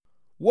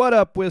What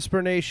up,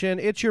 Whisper Nation?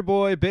 It's your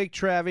boy, Big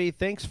Travie.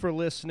 Thanks for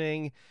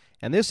listening.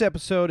 And this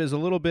episode is a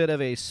little bit of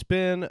a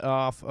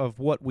spin-off of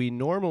what we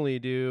normally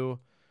do.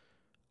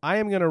 I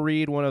am going to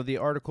read one of the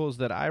articles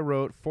that I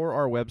wrote for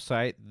our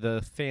website,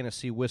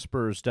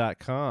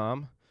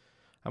 thefantasywhispers.com.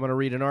 I'm going to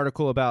read an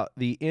article about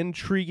the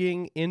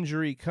intriguing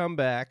injury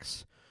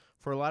comebacks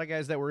for a lot of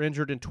guys that were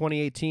injured in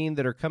 2018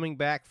 that are coming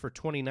back for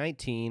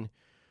 2019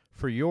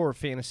 for your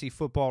fantasy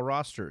football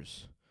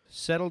rosters.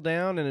 Settle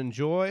down and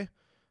enjoy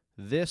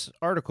this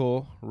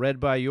article read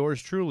by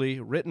yours truly,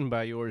 written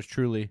by yours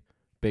truly,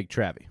 Big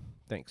Travie.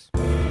 Thanks.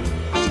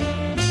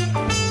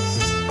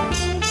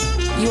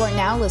 You are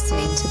now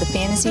listening to the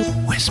Fantasy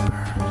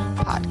Whisper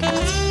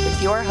Podcast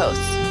with your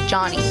hosts,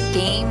 Johnny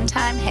Game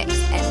Time Hicks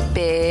and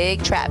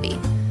Big Travie.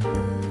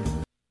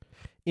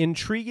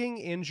 Intriguing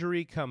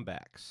injury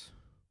comebacks.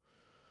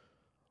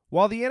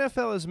 While the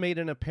NFL has made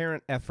an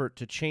apparent effort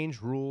to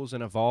change rules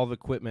and evolve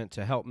equipment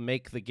to help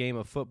make the game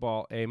of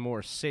football a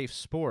more safe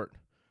sport,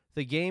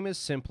 the game is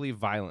simply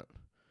violent.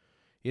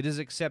 It is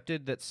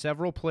accepted that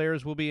several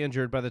players will be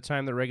injured by the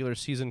time the regular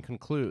season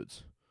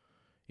concludes.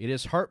 It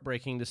is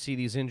heartbreaking to see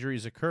these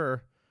injuries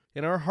occur,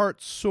 and our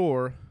hearts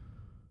soar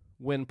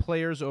when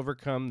players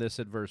overcome this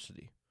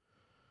adversity.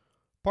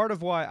 Part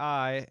of why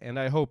I, and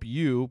I hope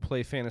you,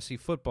 play fantasy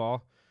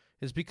football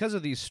is because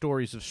of these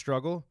stories of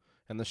struggle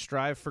and the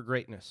strive for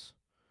greatness.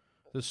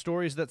 The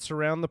stories that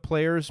surround the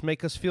players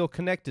make us feel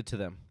connected to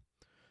them,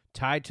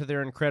 tied to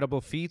their incredible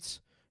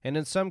feats, and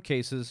in some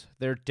cases,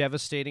 their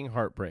devastating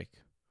heartbreak.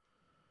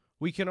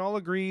 We can all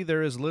agree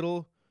there is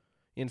little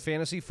in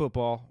fantasy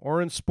football,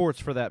 or in sports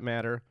for that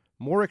matter,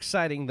 more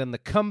exciting than the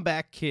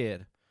comeback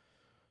kid.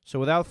 So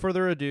without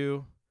further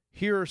ado,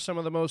 here are some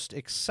of the most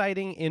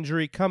exciting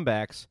injury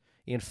comebacks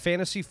in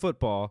fantasy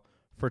football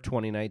for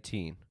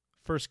 2019.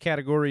 First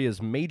category is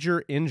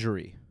major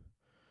injury.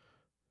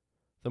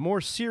 The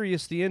more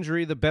serious the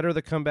injury, the better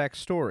the comeback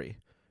story.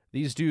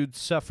 These dudes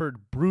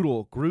suffered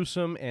brutal,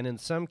 gruesome, and in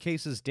some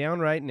cases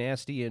downright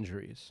nasty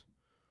injuries.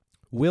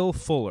 Will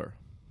Fuller.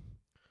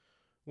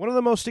 One of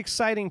the most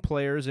exciting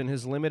players in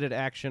his limited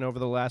action over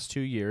the last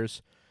 2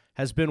 years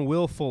has been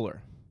Will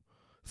Fuller.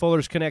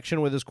 Fuller's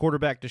connection with his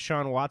quarterback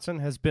Deshaun Watson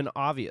has been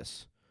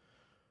obvious.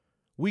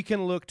 We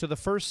can look to the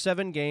first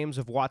 7 games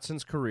of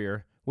Watson's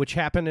career, which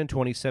happened in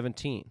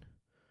 2017.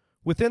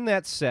 Within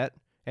that set,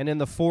 and in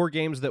the 4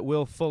 games that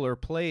Will Fuller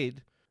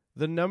played,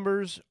 the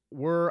numbers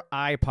were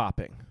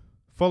eye-popping.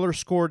 Fuller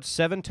scored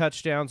 7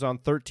 touchdowns on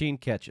 13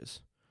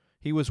 catches.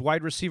 He was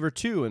wide receiver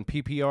 2 in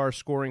PPR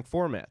scoring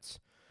formats.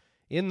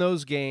 In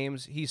those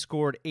games, he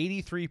scored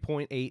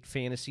 83.8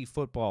 fantasy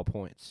football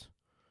points.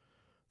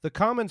 The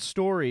common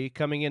story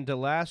coming into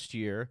last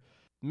year,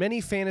 many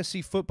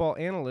fantasy football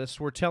analysts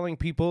were telling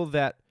people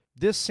that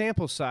this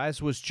sample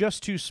size was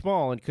just too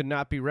small and could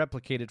not be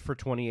replicated for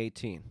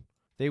 2018.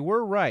 They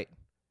were right.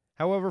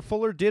 However,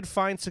 Fuller did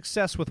find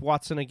success with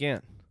Watson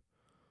again.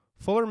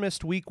 Fuller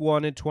missed Week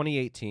 1 in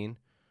 2018,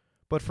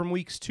 but from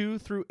Weeks 2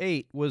 through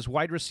 8 was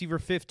wide receiver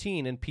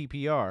 15 in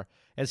PPR,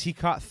 as he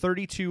caught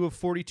 32 of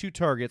 42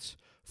 targets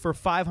for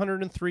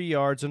 503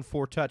 yards and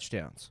 4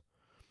 touchdowns.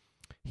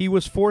 He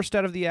was forced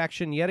out of the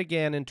action yet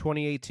again in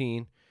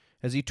 2018,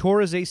 as he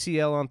tore his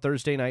ACL on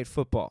Thursday Night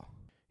Football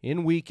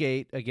in Week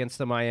 8 against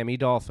the Miami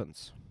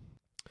Dolphins.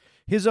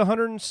 His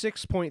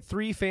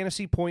 106.3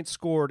 fantasy points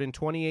scored in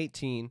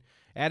 2018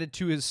 added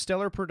to his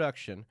stellar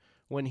production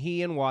when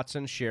he and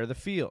Watson share the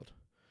field.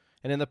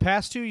 And in the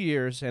past 2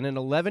 years, and in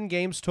 11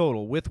 games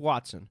total with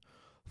Watson,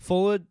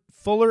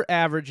 Fuller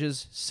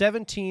averages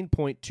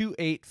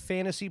 17.28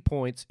 fantasy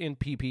points in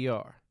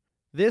PPR.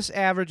 This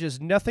average is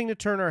nothing to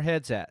turn our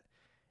heads at,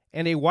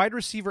 and a wide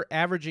receiver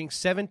averaging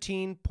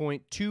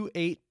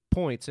 17.28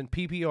 points in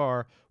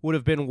PPR would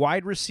have been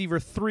wide receiver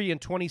 3 in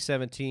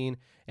 2017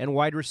 and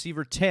wide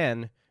receiver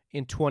 10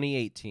 in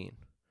 2018.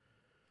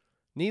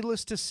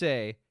 Needless to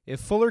say,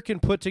 if Fuller can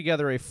put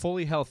together a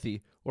fully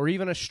healthy or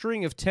even a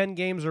string of 10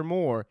 games or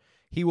more,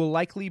 he will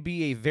likely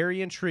be a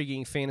very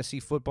intriguing fantasy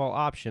football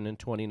option in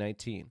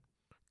 2019.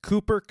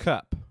 Cooper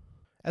Kupp.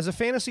 As a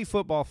fantasy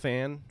football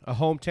fan, a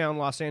hometown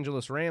Los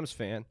Angeles Rams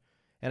fan,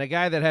 and a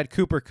guy that had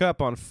Cooper Kupp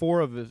on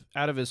 4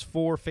 out of his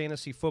 4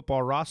 fantasy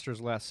football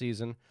rosters last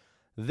season,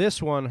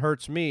 this one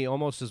hurts me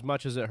almost as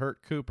much as it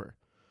hurt Cooper.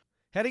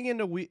 Heading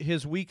into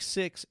his Week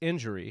 6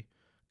 injury,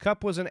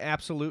 Kupp was an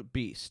absolute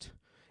beast.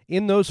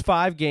 In those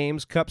 5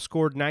 games, Kupp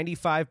scored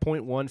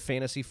 95.1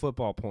 fantasy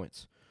football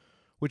points,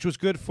 which was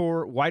good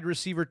for wide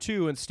receiver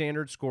 2 in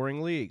standard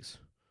scoring leagues.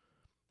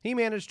 He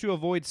managed to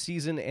avoid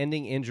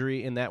season-ending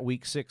injury in that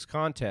Week 6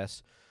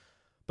 contest,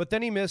 but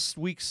then he missed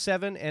Weeks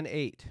 7 and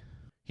 8.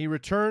 He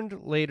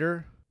returned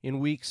later in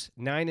Weeks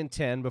 9 and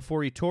 10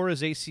 before he tore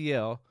his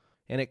ACL,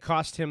 and it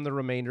cost him the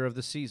remainder of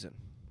the season.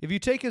 If you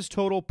take his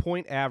total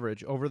point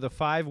average over the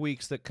 5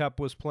 weeks that Kupp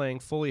was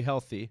playing fully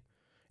healthy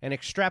and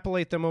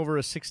extrapolate them over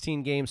a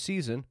 16-game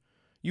season,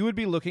 you would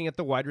be looking at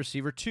the wide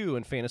receiver 2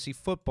 in fantasy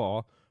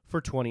football for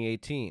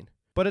 2018.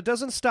 But it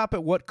doesn't stop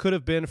at what could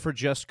have been for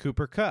just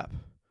Cooper Kupp.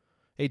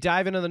 A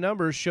dive into the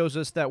numbers shows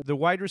us that the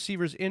wide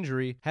receiver's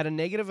injury had a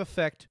negative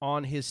effect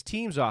on his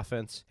team's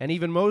offense, and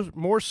even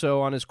more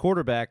so on his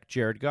quarterback,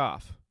 Jared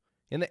Goff.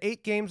 In the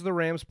 8 games the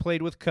Rams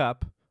played with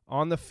Kupp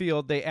on the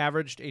field, they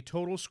averaged a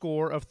total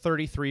score of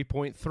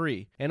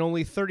 33.3 and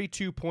only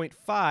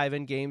 32.5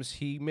 in games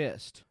he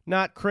missed.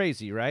 Not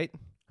crazy, right?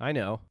 I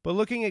know. But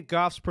looking at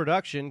Goff's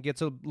production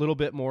gets a little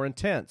bit more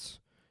intense.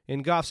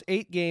 In Goff's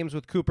 8 games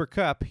with Cooper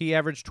Kupp, he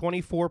averaged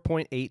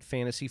 24.8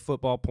 fantasy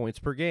football points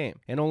per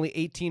game, and only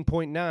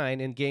 18.9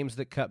 in games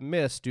that Kupp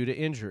missed due to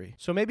injury.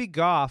 So maybe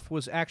Goff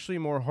was actually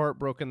more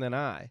heartbroken than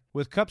I,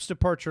 with Kupp's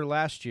departure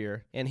last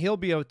year, and he'll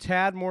be a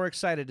tad more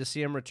excited to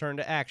see him return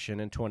to action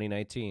in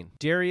 2019.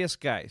 Derrius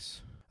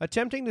Guice.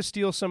 Attempting to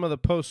steal some of the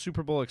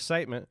post-Super Bowl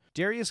excitement,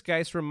 Derrius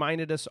Guice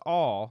reminded us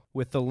all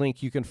with the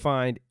link you can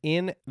find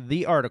in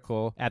the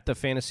article at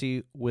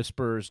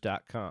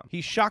thefantasywhisperers.com. He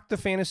shocked the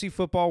fantasy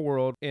football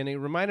world, and he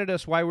reminded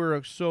us why we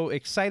were so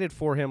excited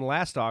for him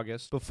last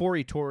August before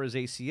he tore his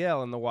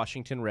ACL in the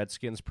Washington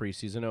Redskins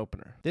preseason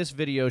opener. This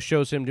video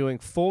shows him doing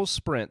full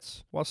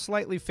sprints while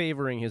slightly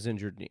favoring his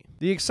injured knee.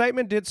 The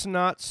excitement did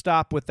not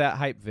stop with that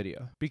hype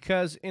video,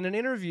 because in an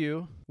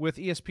interview with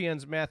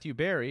ESPN's Matthew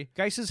Berry,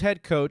 Guice's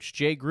head coach,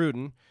 Jay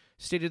Gruden,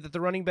 stated that the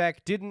running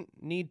back didn't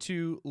need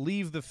to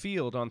leave the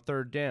field on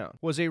third down,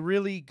 was a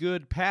really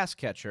good pass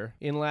catcher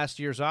in last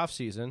year's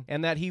offseason,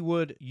 and that he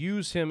would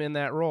use him in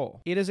that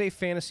role. It is a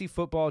fantasy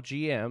football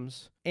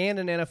GM's and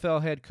an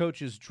NFL head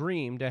coach's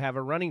dream to have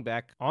a running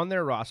back on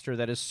their roster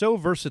that is so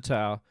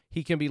versatile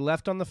he can be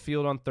left on the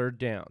field on third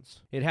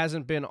downs. It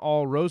hasn't been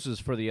all roses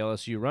for the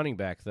LSU running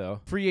back,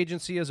 though. Free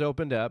agency has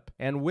opened up,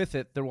 and with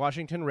it, the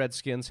Washington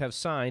Redskins have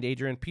signed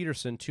Adrian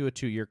Peterson to a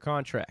 2-year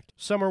contract.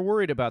 Some are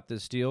worried about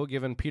this deal,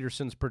 given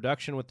Peterson's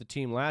production with the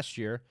team last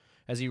year,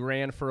 as he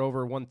ran for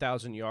over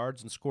 1,000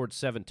 yards and scored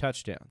 7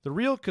 touchdowns. The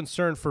real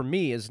concern for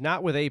me is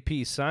not with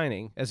AP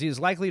signing, as he is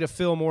likely to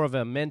fill more of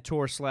a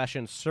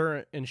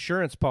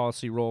mentor/insurance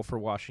policy role for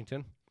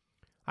Washington.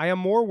 I am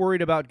more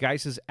worried about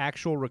Guice's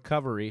actual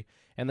recovery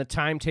and the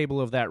timetable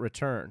of that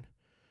return.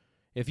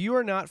 If you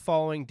are not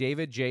following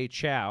David J.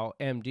 Chow,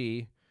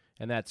 MD,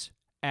 and that's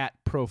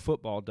at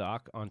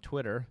ProFootballDoc on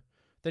Twitter,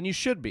 then you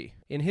should be.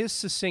 In his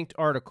succinct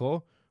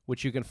article,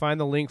 which you can find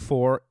the link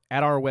for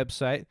at our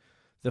website,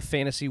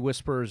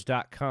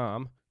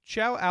 thefantasywhisperers.com,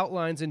 Chow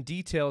outlines and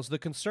details the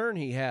concern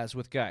he has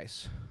with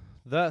Guice.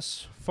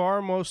 Thus,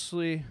 far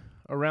mostly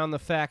around the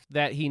fact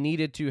that he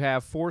needed to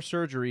have 4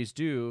 surgeries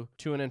due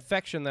to an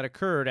infection that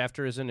occurred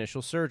after his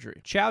initial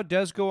surgery. Chow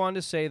does go on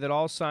to say that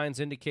all signs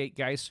indicate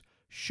Guice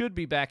should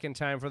be back in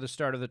time for the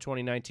start of the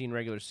 2019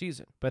 regular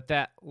season, but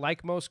that,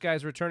 like most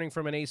guys returning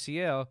from an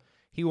ACL,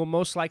 he will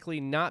most likely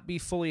not be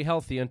fully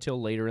healthy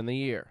until later in the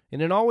year. In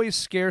an always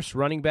scarce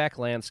running back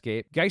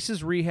landscape,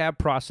 Guice's rehab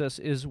process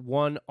is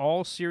one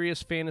all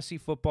serious fantasy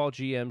football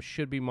GMs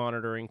should be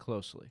monitoring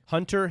closely.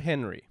 Hunter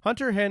Henry.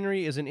 Hunter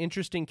Henry is an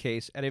interesting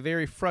case at a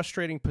very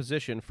frustrating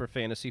position for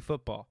fantasy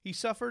football. He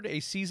suffered a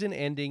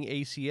season-ending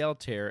ACL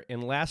tear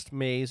in last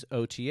May's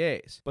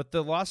OTAs, but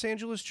the Los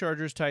Angeles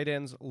Chargers tight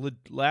end's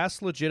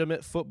last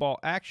legitimate football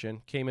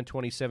action came in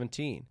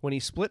 2017, when he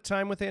split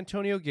time with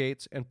Antonio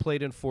Gates and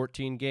played in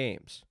 14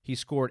 games. He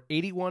scored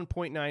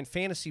 81.9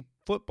 fantasy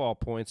football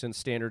points in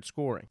standard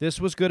scoring. This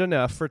was good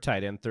enough for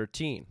tight end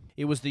 13.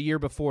 It was the year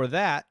before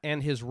that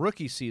and his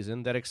rookie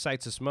season that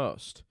excites us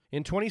most.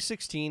 In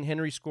 2016,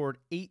 Henry scored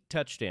 8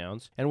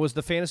 touchdowns and was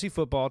the fantasy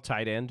football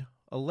tight end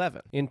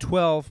 11. In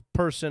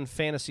 12-person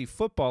fantasy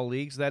football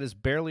leagues, that is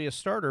barely a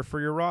starter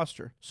for your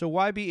roster. So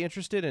why be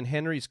interested in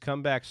Henry's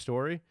comeback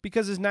story?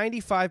 Because his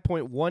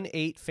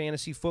 95.18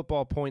 fantasy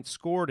football points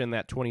scored in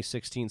that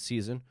 2016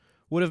 season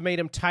would have made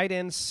him tight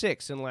end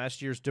 6 in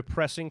last year's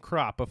depressing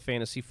crop of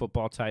fantasy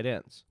football tight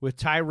ends. With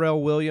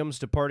Tyrell Williams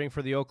departing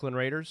for the Oakland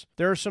Raiders,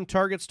 there are some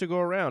targets to go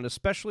around,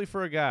 especially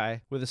for a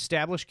guy with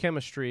established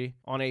chemistry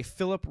on a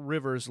Phillip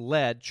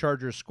Rivers-led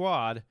Chargers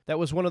squad that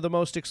was one of the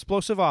most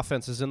explosive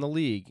offenses in the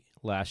league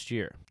last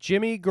year.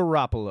 Jimmy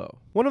Garoppolo.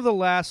 One of the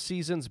last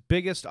season's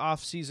biggest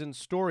off-season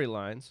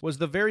storylines was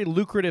the very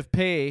lucrative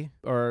pay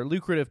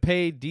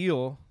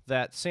deal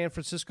that San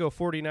Francisco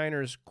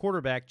 49ers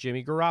quarterback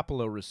Jimmy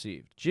Garoppolo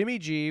received. Jimmy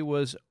G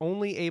was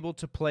only able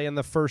to play in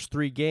the first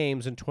 3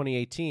 games in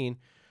 2018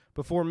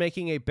 before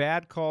making a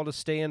bad call to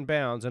stay in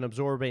bounds and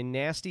absorb a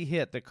nasty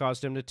hit that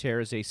caused him to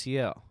tear his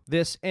ACL.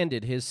 This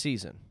ended his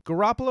season.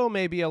 Garoppolo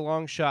may be a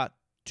long shot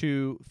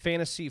to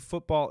fantasy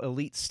football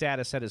elite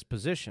status at his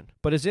position,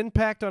 but his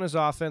impact on his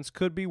offense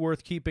could be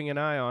worth keeping an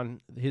eye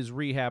on his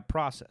rehab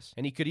process,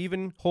 and he could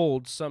even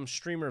hold some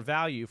streamer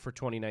value for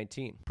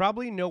 2019.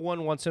 Probably no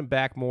one wants him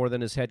back more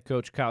than his head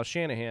coach Kyle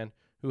Shanahan,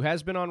 who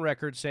has been on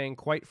record saying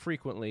quite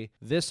frequently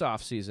this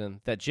offseason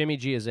that Jimmy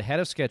G is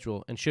ahead of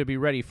schedule and should be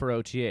ready for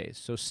OTAs,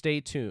 so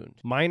stay tuned.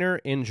 Minor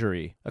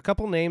injury. A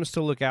couple names to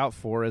look out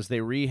for as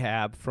they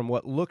rehab from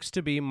what looks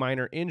to be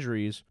minor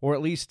injuries, or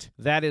at least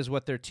that is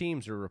what their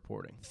teams are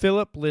reporting.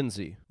 Philip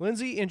Lindsay.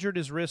 Lindsay injured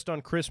his wrist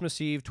on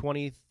Christmas Eve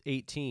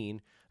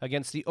 2018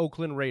 against the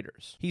Oakland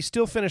Raiders. He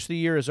still finished the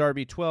year as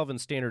RB12 in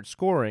standard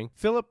scoring.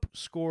 Phillip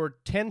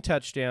scored 10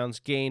 touchdowns,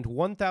 gained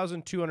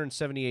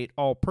 1,278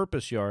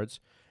 all-purpose yards,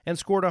 and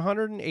scored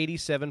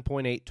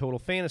 187.8 total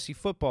fantasy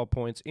football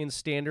points in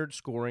standard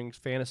scoring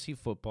fantasy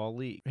football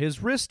league.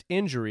 His wrist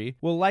injury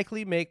will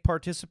likely make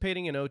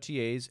participating in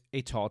OTAs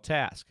a tall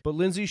task, but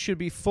Lindsay should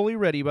be fully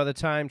ready by the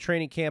time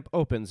training camp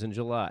opens in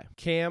July.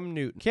 Cam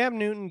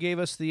Newton gave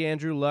us the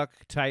Andrew Luck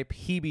type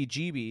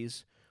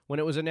heebie-jeebies when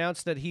it was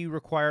announced that he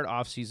required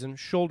off-season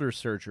shoulder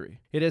surgery.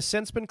 It has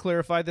since been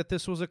clarified that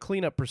this was a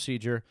cleanup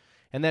procedure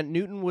and that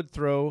Newton would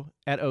throw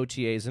at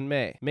OTAs in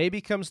May. May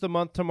becomes the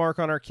month to mark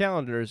on our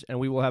calendars, and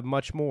we will have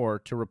much more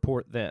to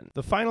report then.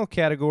 The final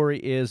category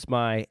is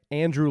my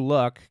Andrew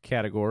Luck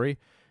category,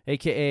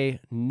 aka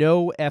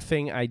no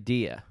effing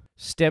idea.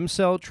 Stem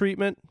cell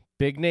treatment,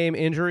 big name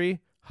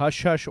injury,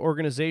 hush-hush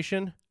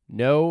organization,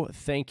 no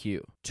thank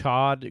you.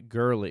 Todd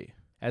Gurley.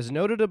 As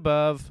noted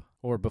above,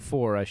 or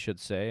before I should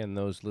say, and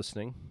those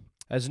listening,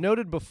 as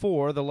noted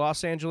before, the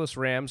Los Angeles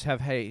Rams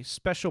have a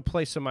special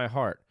place in my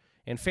heart,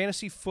 and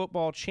fantasy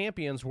football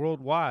champions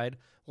worldwide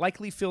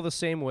likely feel the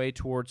same way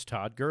towards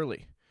Todd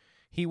Gurley.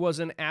 He was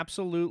an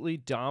absolutely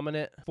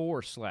dominant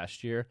force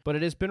last year, but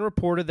it has been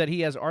reported that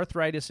he has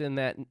arthritis in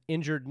that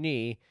injured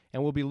knee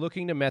and will be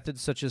looking to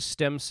methods such as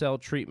stem cell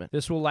treatment.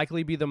 This will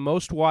likely be the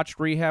most watched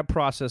rehab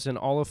process in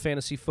all of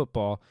fantasy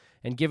football,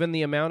 and given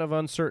the amount of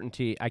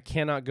uncertainty, I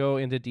cannot go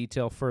into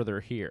detail further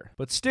here.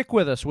 But stick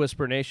with us,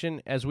 Whisper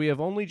Nation, as we have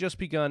only just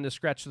begun to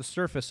scratch the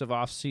surface of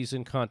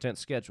off-season content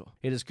schedule.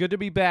 It is good to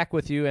be back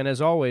with you, and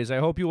as always, I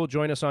hope you will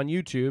join us on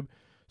YouTube.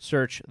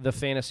 Search The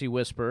Fantasy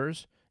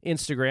Whisperers.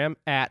 Instagram,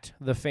 at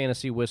The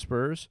Fantasy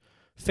Whisperers.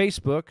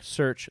 Facebook,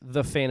 search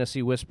The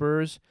Fantasy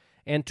Whisperers.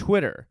 And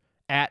Twitter,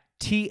 at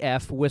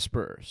TF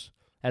Whisperers.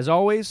 As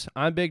always,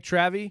 I'm Big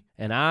Travie,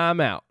 and I'm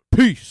out.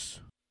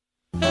 Peace!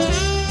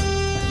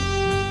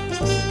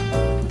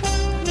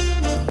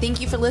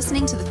 Thank you for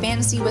listening to the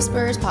Fantasy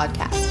Whisperers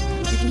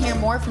podcast. You can hear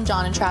more from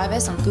John and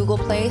Travis on Google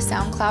Play,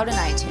 SoundCloud, and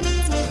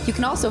iTunes. You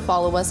can also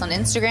follow us on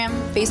Instagram,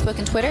 Facebook,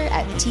 and Twitter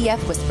at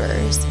TF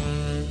Whisperers.